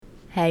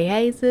Hey,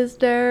 hey,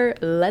 sister.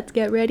 Let's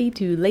get ready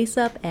to lace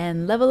up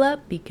and level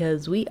up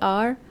because we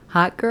are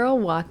Hot Girl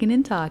Walking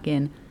and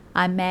Talking.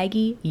 I'm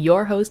Maggie,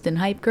 your host and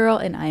hype girl,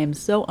 and I am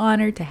so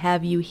honored to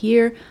have you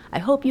here. I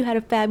hope you had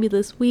a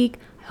fabulous week.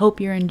 I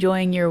hope you're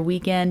enjoying your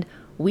weekend.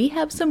 We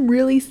have some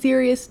really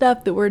serious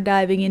stuff that we're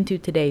diving into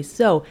today.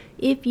 So,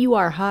 if you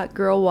are hot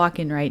girl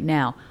walking right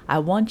now, I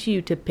want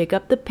you to pick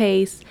up the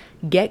pace,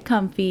 get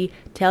comfy,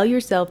 tell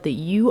yourself that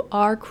you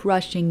are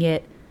crushing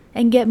it,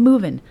 and get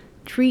moving.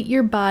 Treat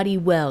your body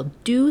well.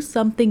 Do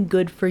something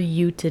good for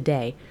you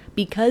today.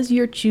 Because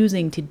you're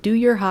choosing to do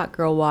your hot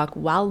girl walk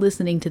while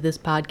listening to this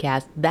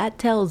podcast, that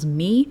tells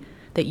me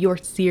that you're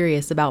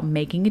serious about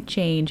making a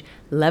change,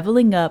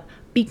 leveling up,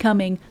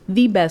 becoming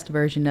the best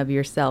version of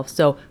yourself.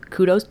 So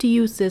kudos to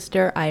you,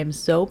 sister. I am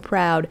so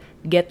proud.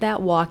 Get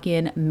that walk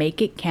in,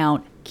 make it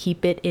count,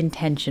 keep it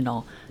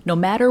intentional. No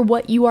matter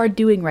what you are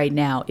doing right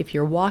now, if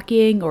you're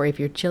walking or if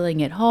you're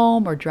chilling at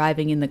home or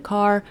driving in the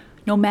car,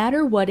 no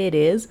matter what it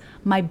is,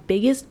 my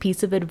biggest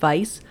piece of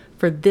advice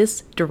for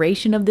this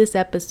duration of this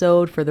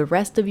episode, for the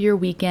rest of your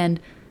weekend,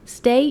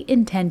 stay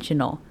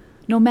intentional.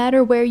 No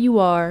matter where you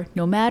are,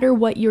 no matter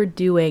what you're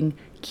doing,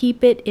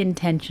 keep it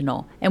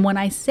intentional. And when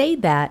I say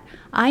that,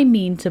 I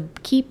mean to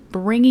keep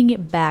bringing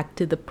it back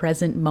to the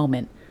present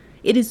moment.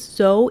 It is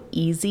so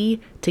easy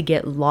to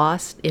get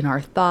lost in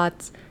our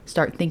thoughts,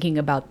 start thinking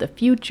about the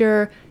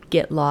future,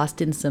 get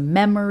lost in some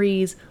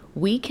memories.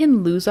 We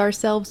can lose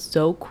ourselves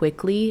so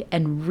quickly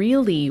and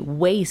really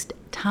waste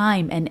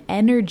time and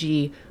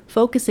energy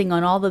focusing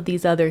on all of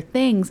these other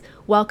things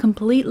while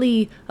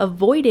completely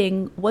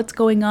avoiding what's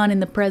going on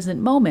in the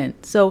present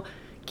moment. So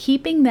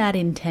keeping that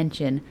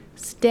intention,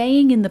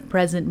 staying in the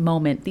present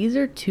moment, these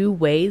are two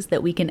ways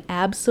that we can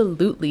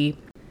absolutely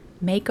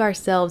make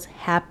ourselves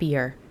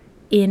happier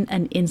in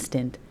an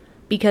instant.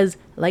 Because,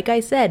 like I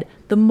said,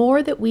 the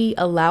more that we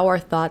allow our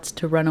thoughts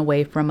to run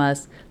away from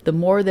us, the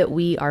more that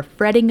we are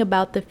fretting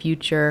about the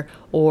future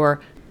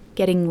or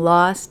getting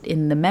lost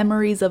in the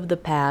memories of the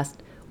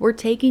past, we're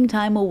taking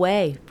time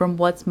away from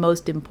what's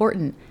most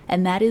important,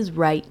 and that is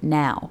right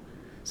now.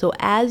 So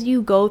as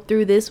you go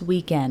through this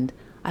weekend,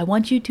 I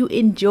want you to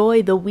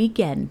enjoy the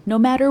weekend, no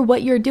matter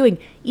what you're doing.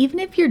 Even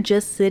if you're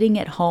just sitting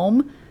at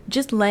home,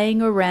 just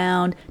laying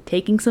around,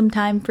 taking some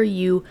time for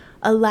you,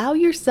 allow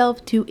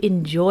yourself to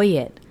enjoy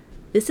it.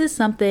 This is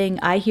something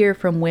I hear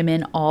from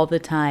women all the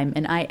time,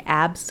 and I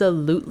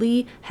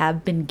absolutely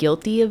have been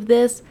guilty of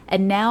this,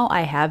 and now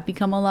I have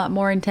become a lot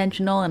more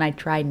intentional, and I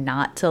try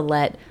not to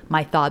let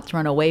my thoughts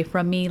run away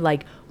from me.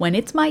 Like, when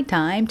it's my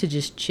time to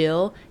just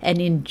chill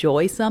and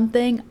enjoy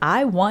something,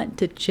 I want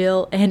to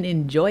chill and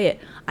enjoy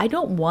it. I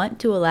don't want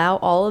to allow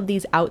all of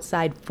these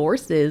outside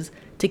forces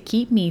to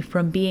keep me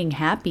from being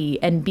happy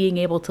and being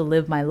able to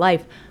live my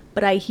life.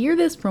 But I hear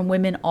this from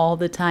women all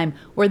the time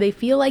where they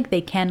feel like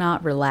they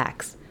cannot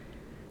relax.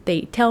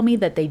 They tell me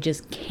that they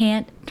just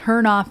can't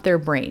turn off their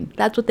brain.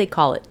 That's what they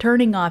call it,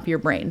 turning off your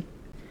brain.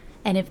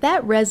 And if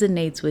that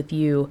resonates with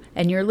you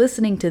and you're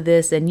listening to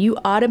this and you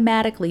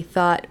automatically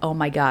thought, oh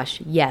my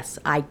gosh, yes,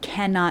 I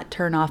cannot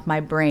turn off my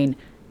brain.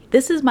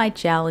 This is my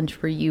challenge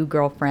for you,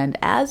 girlfriend.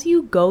 As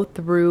you go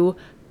through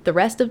the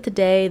rest of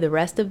today, the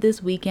rest of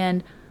this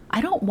weekend,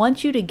 I don't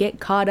want you to get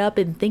caught up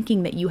in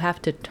thinking that you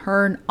have to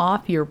turn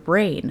off your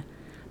brain,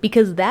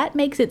 because that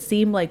makes it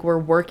seem like we're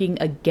working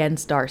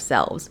against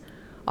ourselves.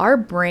 Our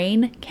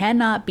brain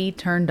cannot be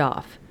turned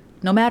off,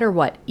 no matter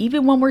what.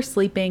 Even when we're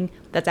sleeping,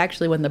 that's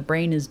actually when the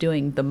brain is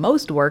doing the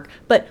most work,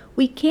 but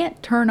we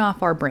can't turn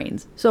off our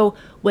brains. So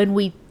when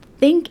we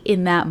think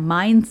in that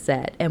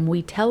mindset and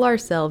we tell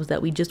ourselves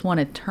that we just want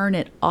to turn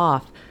it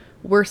off,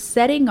 we're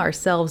setting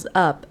ourselves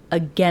up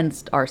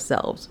against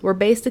ourselves. We're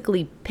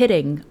basically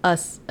pitting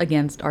us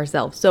against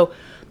ourselves. So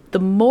the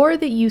more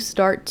that you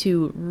start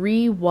to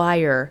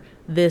rewire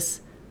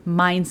this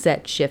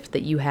mindset shift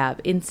that you have,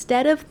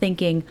 instead of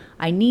thinking,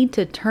 I need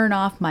to turn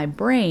off my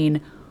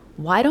brain,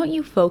 why don't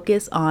you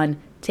focus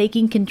on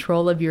taking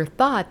control of your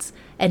thoughts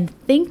and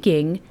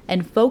thinking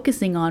and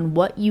focusing on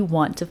what you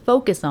want to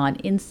focus on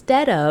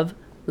instead of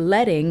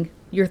letting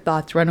your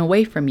thoughts run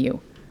away from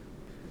you?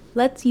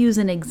 Let's use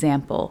an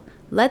example.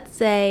 Let's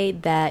say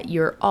that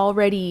you're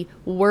already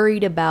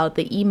worried about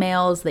the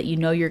emails that you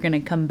know you're going to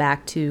come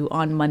back to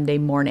on Monday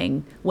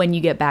morning when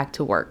you get back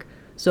to work.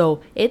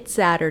 So it's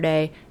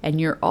Saturday and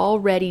you're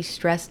already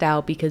stressed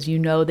out because you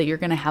know that you're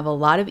going to have a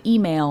lot of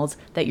emails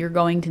that you're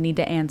going to need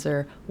to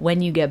answer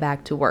when you get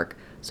back to work.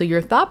 So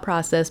your thought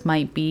process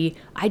might be,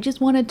 I just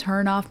want to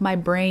turn off my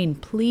brain.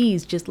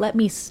 Please just let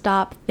me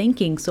stop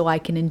thinking so I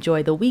can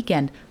enjoy the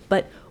weekend.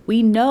 But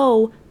we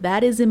know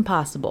that is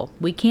impossible.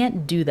 We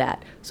can't do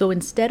that. So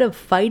instead of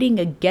fighting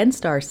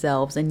against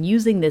ourselves and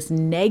using this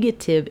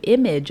negative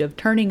image of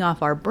turning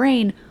off our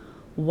brain,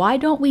 why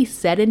don't we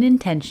set an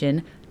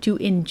intention to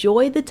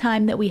enjoy the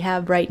time that we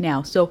have right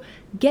now? So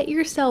get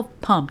yourself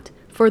pumped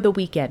for the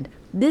weekend.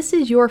 This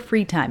is your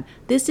free time.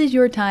 This is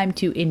your time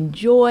to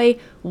enjoy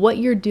what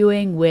you're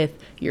doing with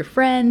your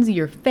friends,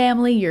 your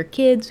family, your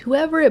kids,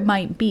 whoever it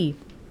might be.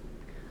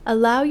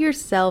 Allow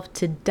yourself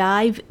to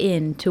dive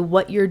into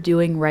what you're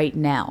doing right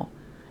now.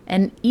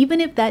 And even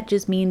if that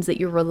just means that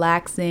you're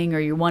relaxing or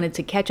you wanted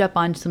to catch up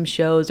on some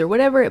shows or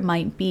whatever it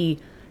might be,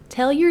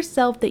 tell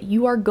yourself that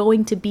you are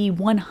going to be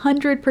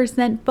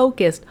 100%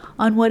 focused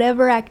on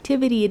whatever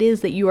activity it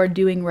is that you are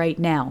doing right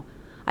now.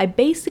 I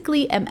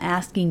basically am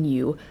asking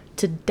you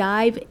to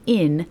dive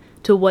in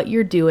to what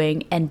you're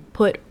doing and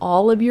put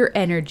all of your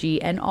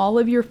energy and all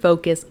of your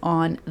focus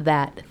on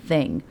that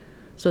thing.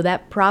 So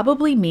that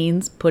probably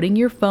means putting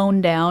your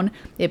phone down.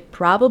 It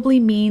probably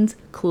means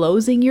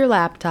closing your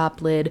laptop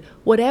lid,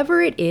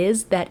 whatever it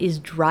is that is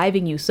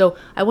driving you. So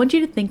I want you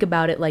to think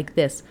about it like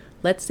this.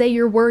 Let's say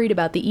you're worried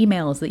about the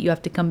emails that you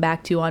have to come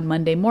back to on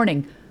Monday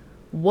morning.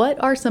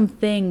 What are some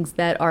things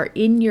that are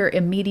in your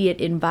immediate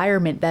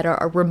environment that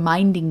are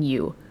reminding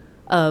you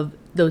of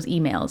those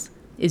emails?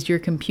 Is your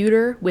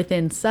computer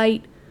within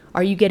sight?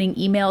 Are you getting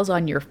emails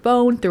on your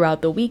phone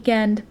throughout the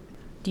weekend?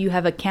 Do you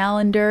have a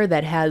calendar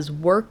that has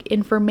work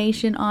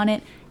information on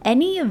it?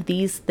 Any of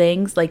these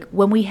things, like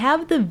when we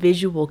have the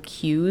visual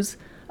cues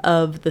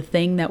of the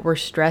thing that we're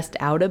stressed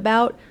out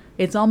about,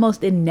 it's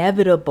almost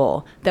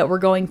inevitable that we're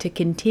going to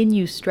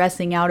continue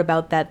stressing out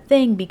about that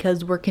thing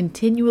because we're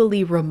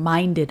continually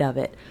reminded of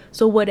it.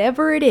 So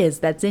whatever it is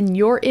that's in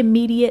your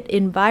immediate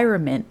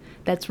environment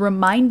that's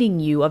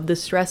reminding you of the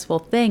stressful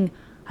thing,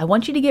 I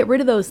want you to get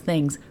rid of those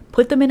things.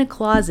 Put them in a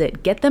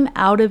closet. Get them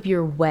out of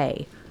your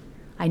way.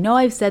 I know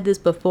I've said this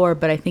before,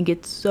 but I think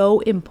it's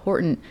so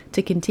important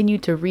to continue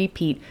to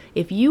repeat.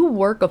 If you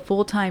work a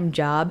full-time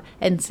job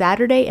and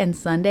Saturday and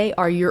Sunday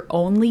are your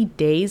only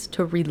days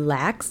to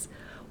relax,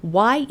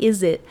 why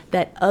is it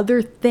that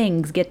other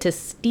things get to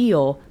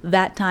steal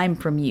that time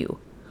from you?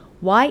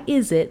 Why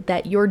is it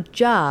that your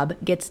job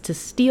gets to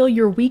steal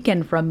your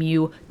weekend from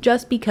you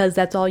just because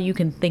that's all you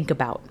can think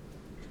about?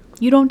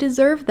 You don't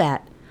deserve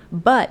that.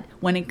 But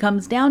when it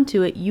comes down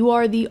to it, you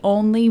are the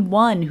only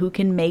one who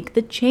can make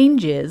the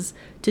changes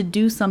to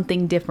do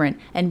something different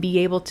and be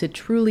able to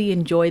truly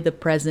enjoy the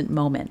present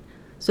moment.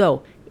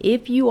 So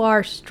if you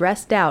are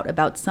stressed out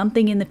about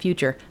something in the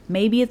future,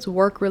 maybe it's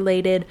work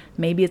related,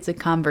 maybe it's a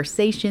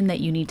conversation that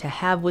you need to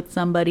have with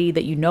somebody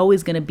that you know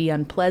is going to be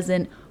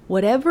unpleasant,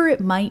 whatever it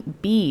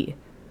might be,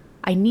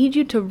 I need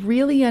you to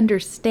really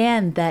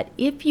understand that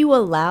if you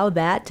allow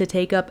that to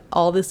take up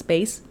all the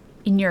space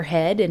in your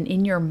head and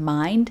in your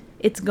mind,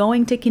 it's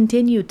going to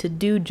continue to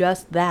do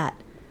just that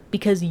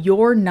because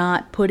you're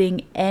not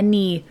putting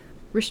any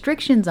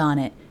restrictions on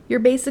it. You're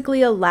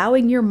basically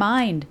allowing your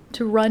mind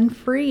to run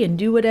free and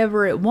do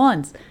whatever it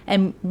wants.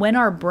 And when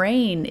our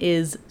brain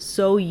is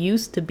so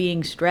used to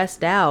being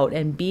stressed out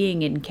and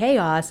being in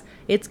chaos,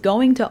 it's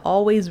going to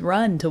always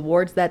run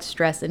towards that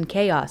stress and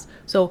chaos.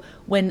 So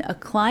when a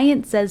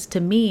client says to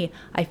me,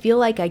 I feel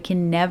like I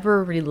can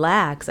never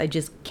relax, I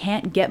just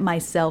can't get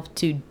myself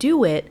to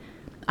do it,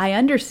 I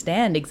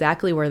understand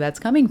exactly where that's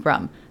coming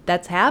from.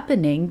 That's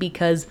happening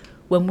because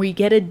when we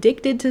get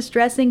addicted to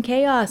stress and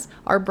chaos,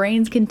 our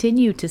brains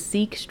continue to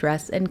seek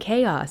stress and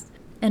chaos.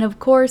 And of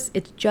course,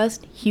 it's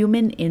just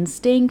human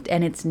instinct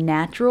and it's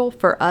natural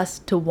for us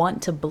to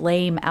want to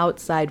blame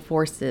outside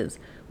forces.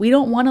 We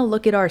don't want to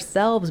look at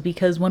ourselves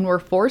because when we're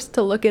forced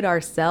to look at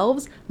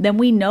ourselves, then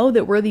we know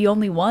that we're the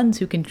only ones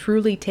who can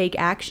truly take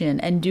action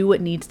and do what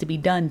needs to be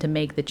done to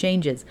make the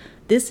changes.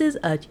 This is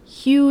a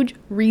huge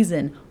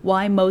reason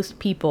why most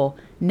people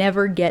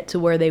never get to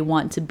where they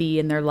want to be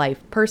in their life,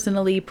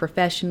 personally,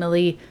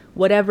 professionally,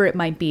 whatever it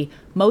might be.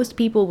 Most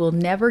people will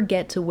never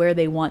get to where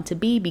they want to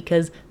be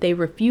because they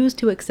refuse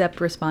to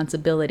accept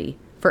responsibility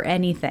for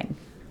anything.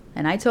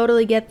 And I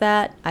totally get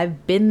that.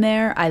 I've been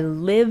there. I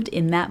lived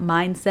in that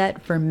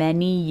mindset for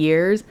many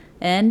years,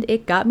 and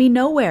it got me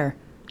nowhere.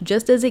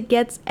 Just as it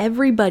gets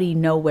everybody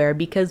nowhere,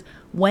 because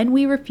when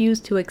we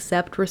refuse to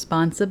accept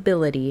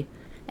responsibility,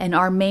 and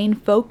our main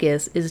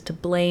focus is to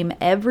blame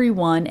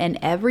everyone and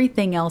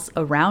everything else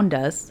around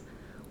us,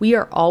 we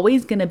are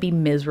always going to be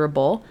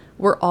miserable.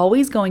 We're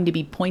always going to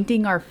be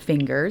pointing our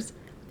fingers.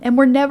 And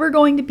we're never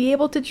going to be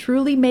able to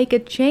truly make a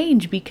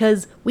change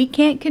because we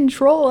can't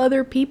control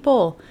other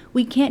people.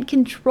 We can't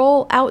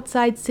control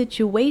outside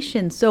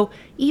situations. So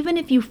even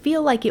if you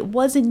feel like it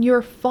wasn't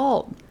your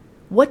fault,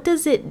 what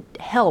does it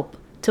help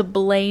to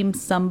blame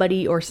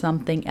somebody or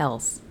something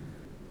else?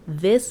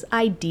 This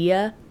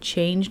idea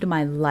changed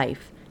my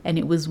life, and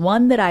it was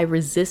one that I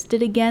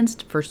resisted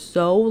against for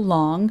so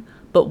long.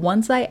 But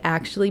once I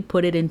actually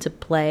put it into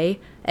play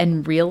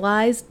and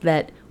realized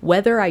that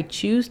whether I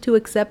choose to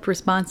accept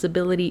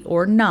responsibility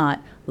or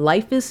not,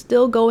 life is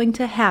still going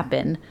to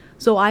happen,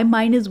 so I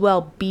might as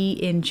well be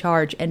in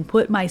charge and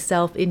put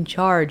myself in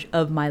charge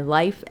of my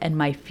life and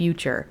my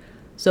future.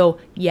 So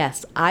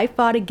yes, I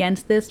fought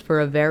against this for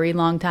a very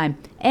long time.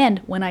 And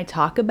when I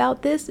talk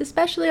about this,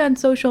 especially on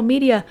social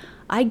media,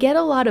 I get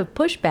a lot of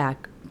pushback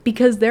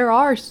because there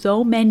are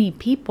so many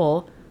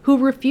people who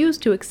refuse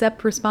to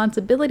accept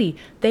responsibility.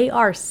 They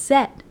are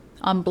set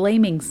on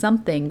blaming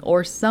something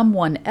or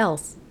someone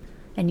else.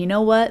 And you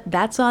know what?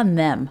 That's on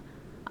them.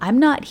 I'm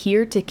not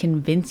here to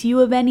convince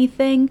you of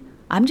anything.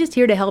 I'm just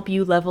here to help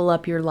you level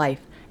up your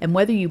life. And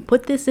whether you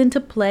put this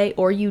into play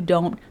or you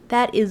don't,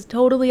 that is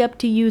totally up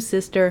to you,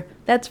 sister.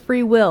 That's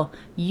free will.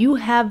 You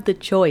have the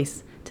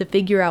choice to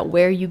figure out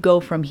where you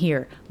go from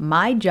here.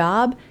 My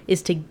job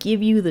is to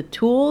give you the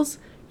tools.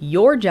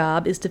 Your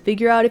job is to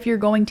figure out if you're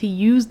going to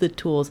use the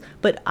tools,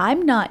 but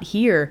I'm not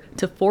here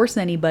to force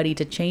anybody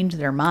to change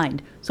their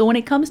mind. So when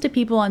it comes to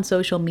people on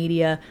social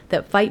media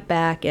that fight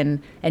back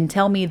and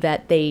tell me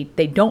that they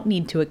don't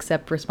need to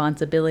accept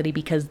responsibility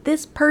because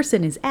this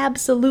person is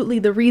absolutely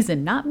the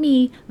reason, not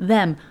me,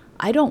 them,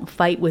 I don't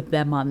fight with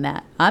them on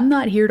that. I'm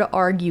not here to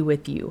argue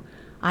with you.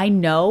 I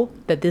know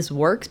that this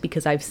works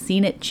because I've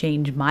seen it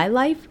change my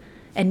life,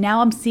 and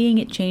now I'm seeing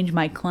it change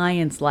my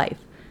client's life.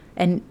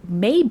 And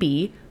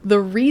maybe the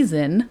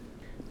reason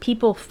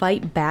people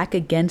fight back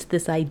against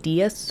this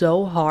idea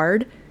so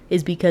hard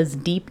is because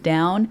deep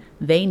down,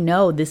 they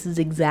know this is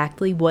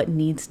exactly what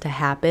needs to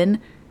happen.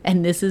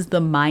 And this is the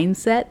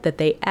mindset that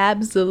they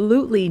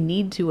absolutely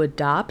need to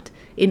adopt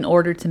in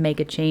order to make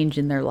a change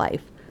in their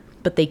life.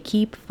 But they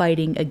keep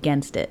fighting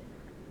against it.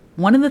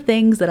 One of the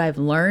things that I've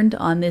learned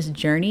on this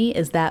journey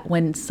is that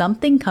when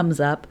something comes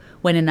up,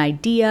 when an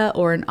idea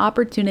or an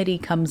opportunity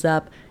comes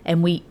up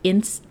and we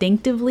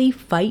instinctively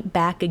fight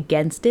back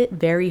against it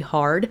very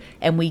hard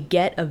and we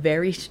get a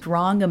very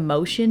strong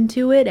emotion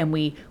to it and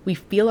we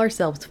feel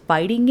ourselves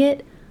fighting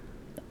it,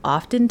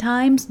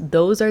 oftentimes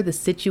those are the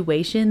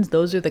situations,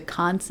 those are the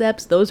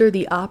concepts, those are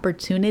the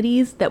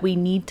opportunities that we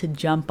need to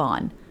jump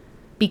on.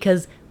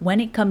 Because when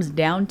it comes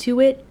down to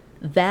it,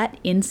 that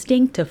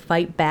instinct to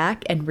fight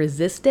back and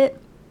resist it,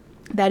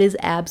 that is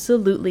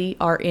absolutely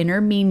our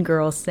inner mean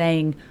girl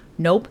saying,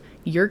 nope,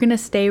 you're going to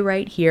stay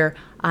right here.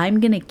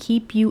 I'm going to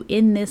keep you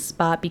in this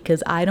spot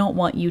because I don't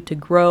want you to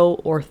grow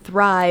or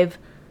thrive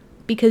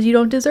because you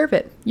don't deserve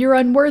it. You're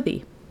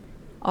unworthy.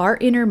 Our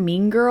inner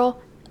mean girl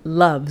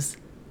loves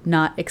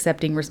not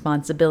accepting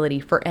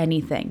responsibility for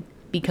anything.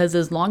 Because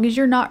as long as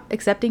you're not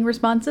accepting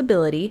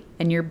responsibility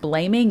and you're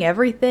blaming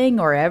everything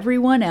or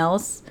everyone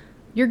else,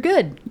 you're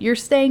good. You're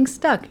staying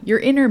stuck. Your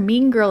inner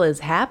mean girl is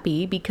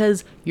happy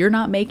because you're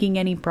not making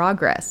any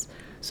progress.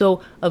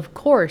 So, of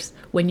course,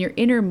 when your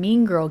inner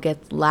mean girl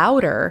gets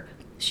louder,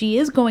 she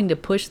is going to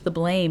push the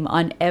blame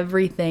on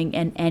everything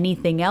and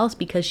anything else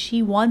because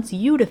she wants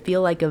you to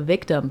feel like a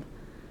victim.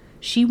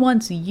 She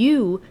wants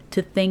you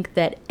to think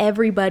that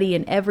everybody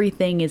and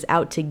everything is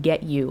out to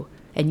get you,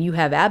 and you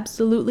have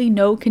absolutely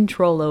no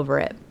control over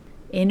it.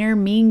 Inner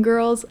mean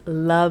girls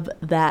love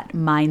that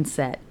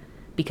mindset.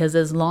 Because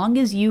as long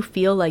as you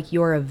feel like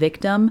you're a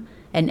victim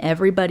and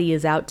everybody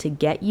is out to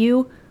get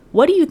you,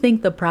 what do you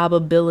think the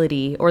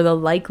probability or the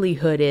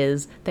likelihood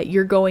is that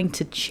you're going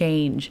to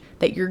change,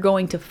 that you're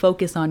going to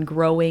focus on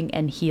growing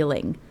and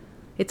healing?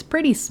 It's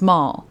pretty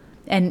small.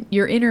 And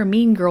your inner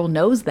mean girl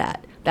knows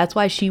that. That's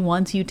why she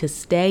wants you to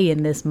stay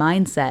in this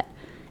mindset.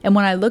 And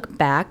when I look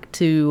back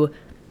to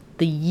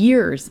the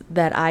years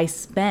that I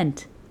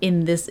spent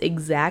in this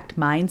exact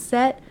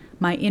mindset,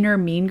 my inner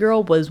mean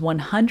girl was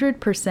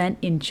 100%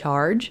 in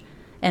charge,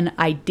 and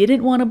I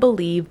didn't want to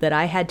believe that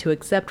I had to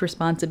accept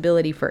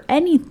responsibility for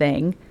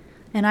anything,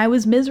 and I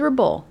was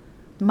miserable.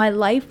 My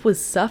life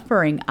was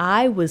suffering.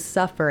 I was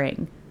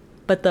suffering.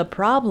 But the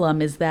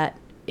problem is that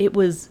it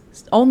was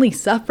only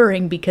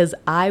suffering because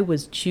I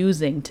was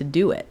choosing to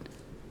do it.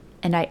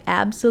 And I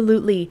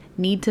absolutely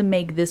need to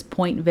make this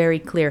point very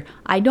clear.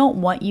 I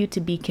don't want you to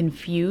be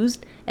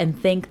confused and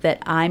think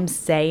that I'm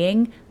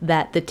saying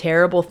that the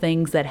terrible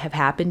things that have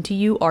happened to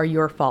you are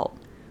your fault.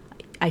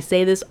 I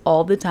say this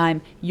all the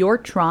time. Your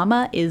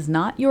trauma is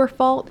not your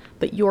fault,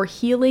 but your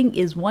healing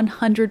is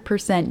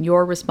 100%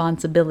 your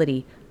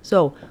responsibility.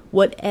 So,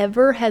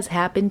 whatever has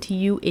happened to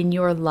you in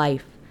your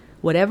life,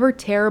 whatever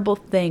terrible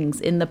things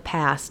in the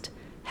past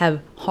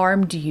have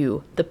harmed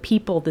you, the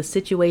people, the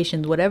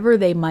situations, whatever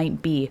they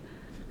might be,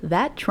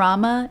 that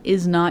trauma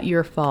is not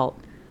your fault.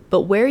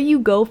 But where you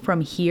go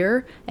from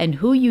here and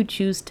who you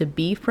choose to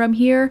be from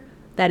here,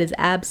 that is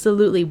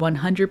absolutely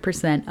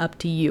 100% up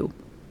to you.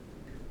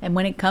 And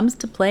when it comes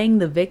to playing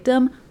the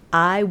victim,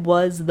 I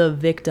was the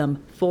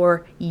victim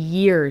for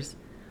years.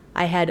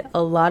 I had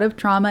a lot of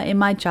trauma in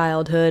my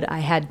childhood. I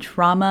had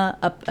trauma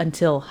up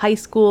until high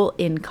school,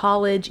 in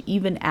college,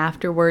 even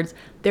afterwards.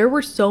 There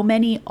were so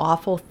many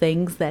awful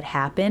things that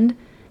happened,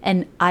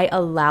 and I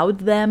allowed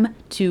them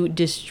to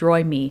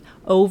destroy me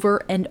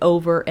over and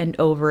over and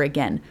over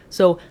again.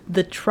 So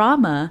the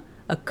trauma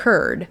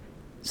occurred,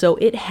 so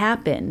it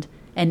happened,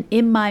 and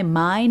in my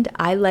mind,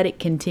 I let it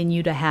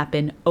continue to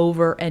happen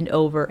over and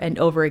over and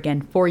over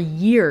again for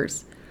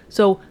years.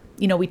 So,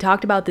 we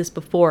talked about this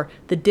before,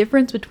 the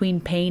difference between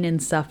pain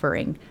and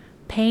suffering.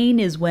 Pain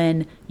is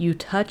when you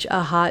touch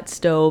a hot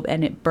stove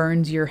and it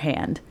burns your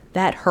hand.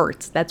 That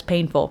hurts. That's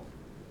painful.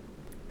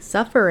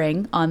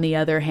 Suffering, on the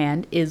other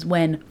hand, is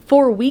when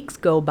 4 weeks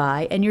go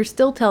by and you're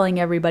still telling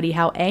everybody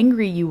how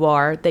angry you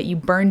are that you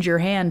burned your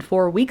hand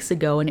 4 weeks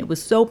ago and it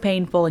was so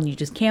painful and you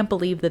just can't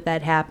believe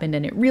that happened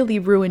and it really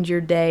ruined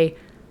your day.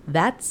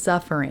 That's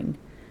suffering.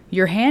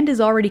 Your hand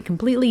is already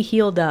completely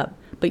healed up,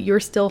 but you're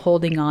still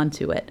holding on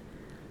to it.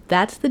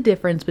 That's the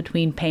difference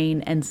between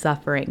pain and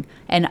suffering.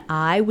 And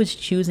I was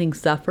choosing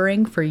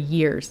suffering for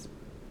years.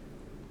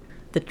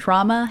 The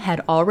trauma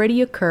had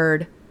already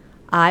occurred.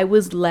 I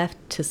was left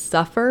to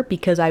suffer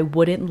because I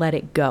wouldn't let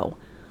it go.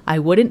 I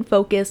wouldn't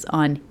focus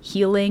on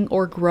healing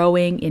or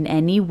growing in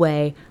any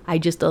way. I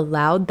just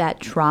allowed that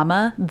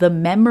trauma, the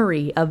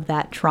memory of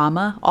that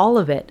trauma, all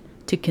of it,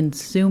 to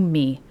consume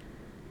me.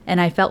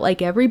 And I felt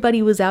like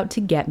everybody was out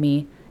to get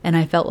me, and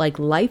I felt like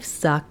life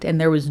sucked, and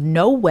there was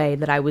no way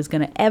that I was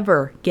going to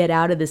ever get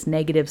out of this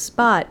negative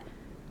spot.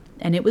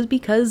 And it was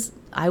because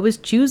I was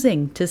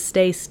choosing to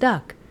stay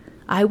stuck.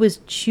 I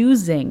was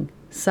choosing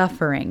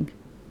suffering.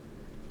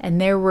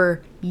 And there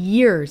were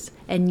years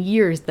and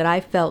years that I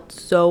felt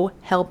so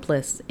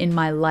helpless in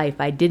my life.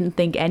 I didn't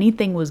think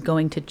anything was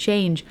going to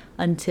change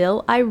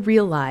until I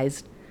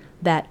realized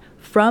that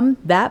from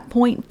that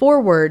point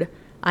forward,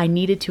 I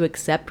needed to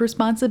accept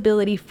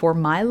responsibility for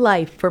my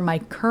life, for my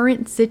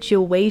current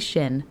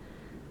situation,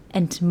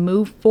 and to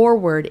move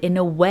forward in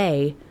a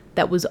way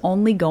that was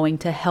only going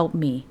to help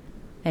me.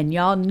 And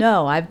y'all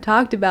know, I've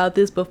talked about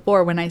this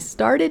before. When I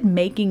started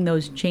making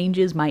those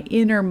changes, my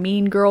inner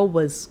mean girl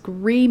was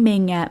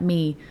screaming at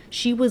me.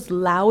 She was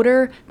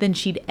louder than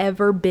she'd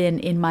ever been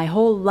in my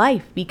whole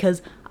life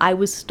because I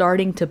was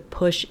starting to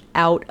push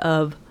out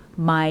of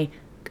my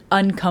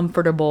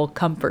uncomfortable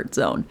comfort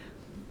zone.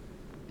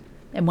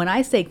 And when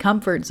I say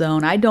comfort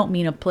zone, I don't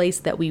mean a place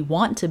that we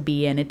want to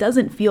be in. It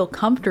doesn't feel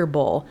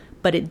comfortable,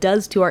 but it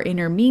does to our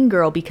inner mean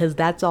girl because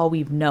that's all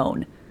we've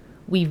known.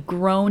 We've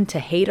grown to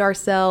hate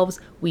ourselves.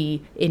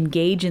 We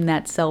engage in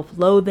that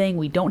self-loathing.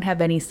 We don't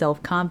have any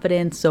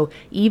self-confidence. So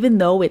even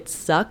though it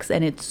sucks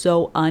and it's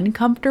so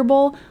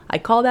uncomfortable, I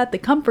call that the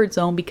comfort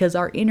zone because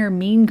our inner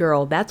mean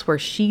girl, that's where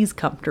she's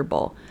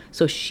comfortable.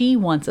 So she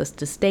wants us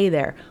to stay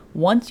there.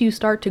 Once you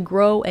start to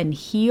grow and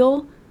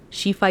heal,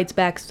 she fights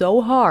back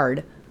so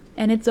hard,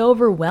 and it's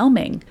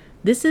overwhelming.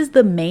 This is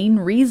the main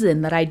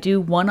reason that I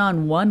do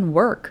one-on-one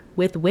work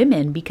with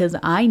women, because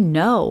I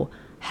know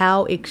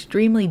how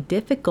extremely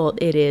difficult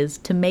it is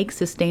to make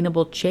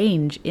sustainable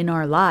change in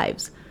our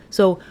lives.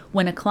 So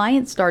when a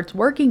client starts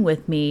working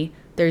with me,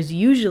 there's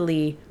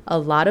usually a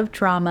lot of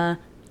trauma,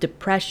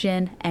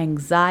 depression,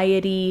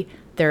 anxiety.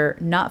 They're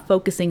not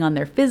focusing on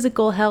their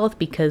physical health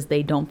because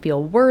they don't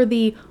feel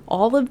worthy.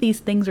 All of these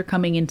things are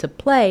coming into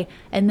play,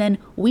 and then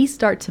we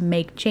start to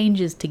make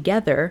changes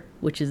together,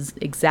 which is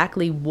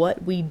exactly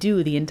what we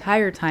do the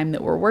entire time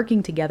that we're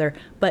working together.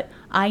 But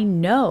I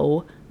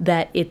know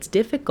that it's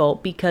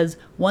difficult because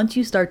once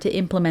you start to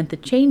implement the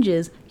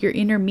changes, your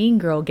inner mean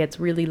girl gets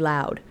really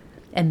loud.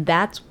 And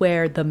that's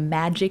where the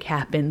magic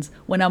happens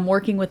when I'm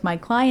working with my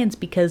clients,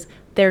 because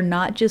they're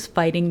not just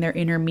fighting their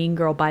inner mean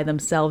girl by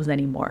themselves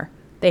anymore.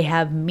 They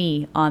have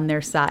me on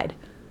their side.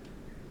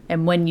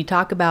 And when you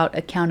talk about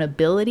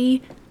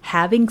accountability,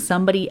 having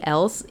somebody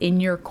else in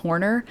your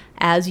corner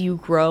as you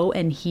grow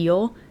and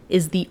heal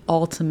is the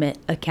ultimate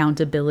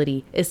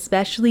accountability,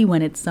 especially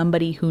when it's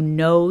somebody who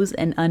knows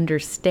and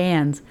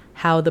understands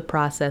how the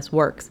process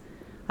works.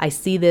 I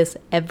see this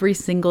every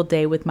single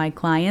day with my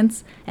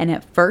clients, and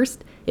at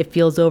first it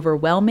feels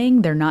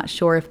overwhelming. They're not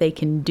sure if they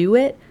can do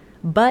it,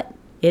 but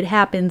it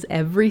happens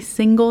every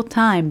single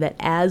time that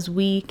as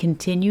we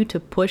continue to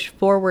push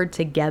forward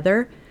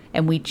together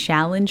and we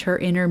challenge her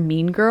inner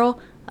mean girl,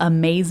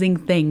 amazing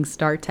things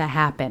start to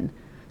happen.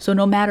 So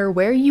no matter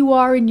where you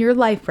are in your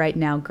life right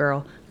now,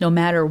 girl, no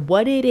matter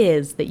what it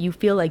is that you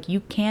feel like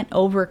you can't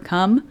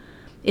overcome,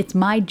 it's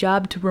my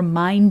job to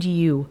remind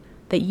you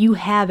that you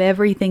have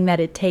everything that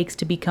it takes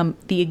to become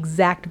the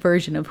exact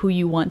version of who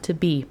you want to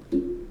be.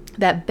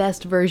 That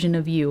best version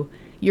of you,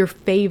 your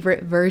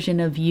favorite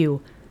version of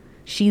you.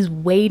 She's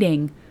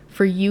waiting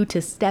for you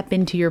to step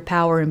into your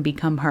power and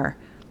become her.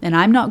 And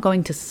I'm not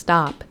going to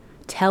stop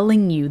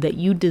telling you that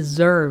you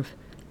deserve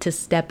to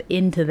step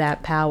into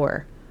that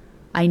power.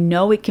 I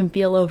know it can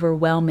feel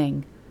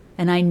overwhelming,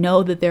 and I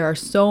know that there are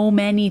so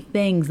many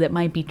things that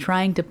might be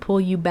trying to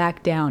pull you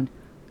back down.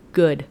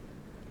 Good.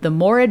 The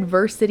more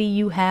adversity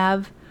you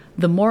have,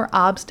 the more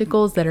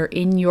obstacles that are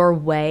in your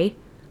way,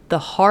 the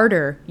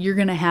harder you're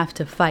going to have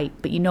to fight.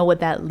 But you know what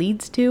that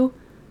leads to?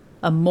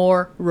 A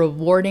more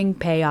rewarding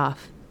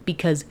payoff,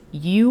 because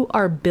you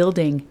are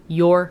building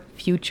your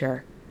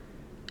future.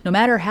 No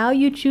matter how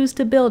you choose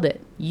to build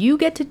it, you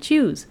get to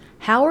choose.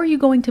 How are you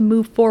going to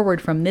move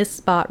forward from this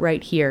spot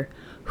right here?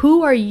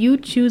 Who are you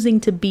choosing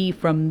to be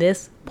from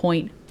this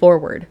point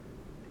forward?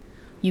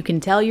 You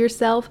can tell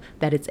yourself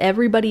that it's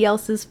everybody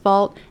else's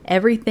fault,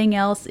 everything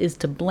else is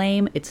to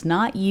blame, it's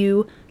not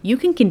you. You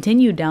can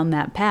continue down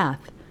that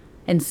path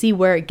and see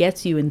where it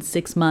gets you in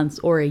 6 months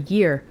or a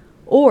year.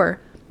 Or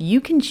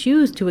you can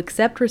choose to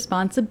accept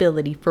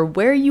responsibility for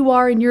where you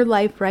are in your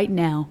life right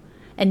now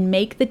and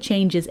make the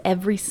changes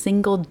every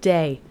single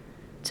day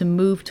to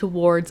move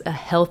towards a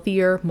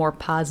healthier, more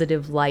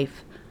positive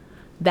life.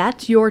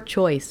 That's your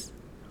choice.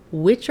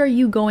 Which are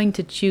you going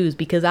to choose?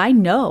 Because I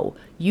know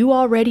you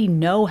already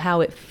know how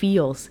it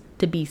feels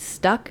to be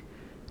stuck,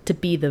 to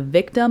be the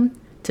victim,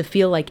 to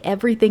feel like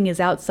everything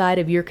is outside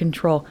of your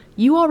control.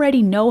 You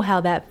already know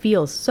how that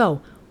feels.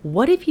 So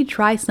What if you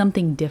try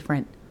something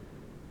different?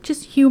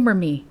 Just humor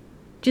me.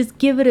 Just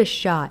give it a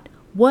shot.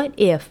 What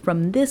if,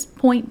 from this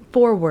point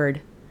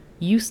forward,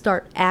 you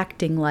start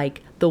acting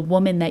like the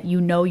woman that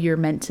you know you're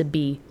meant to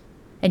be,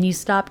 and you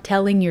stop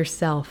telling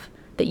yourself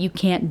that you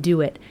can't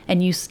do it,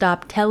 and you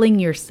stop telling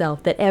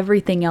yourself that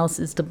everything else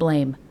is to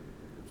blame?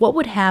 What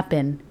would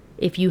happen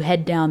if you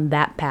head down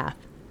that path?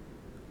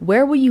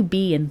 Where will you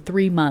be in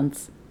 3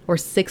 months, or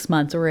 6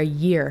 months, or a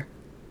year?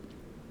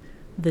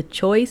 The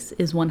choice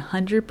is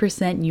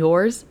 100%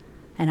 yours,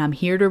 and I'm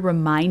here to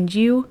remind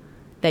you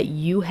that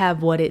you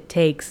have what it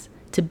takes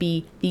to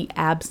be the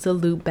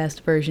absolute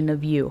best version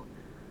of you.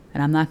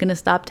 And I'm not going to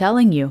stop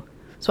telling you.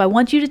 So I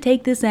want you to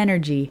take this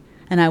energy,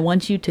 and I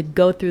want you to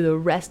go through the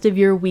rest of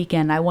your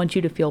weekend. I want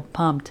you to feel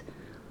pumped.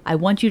 I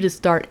want you to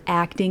start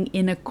acting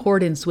in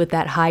accordance with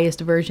that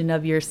highest version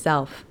of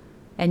yourself.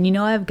 And you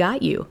know I've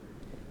got you.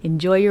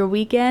 Enjoy your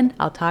weekend.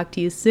 I'll talk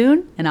to you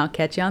soon, and I'll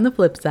catch you on the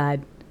flip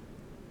side.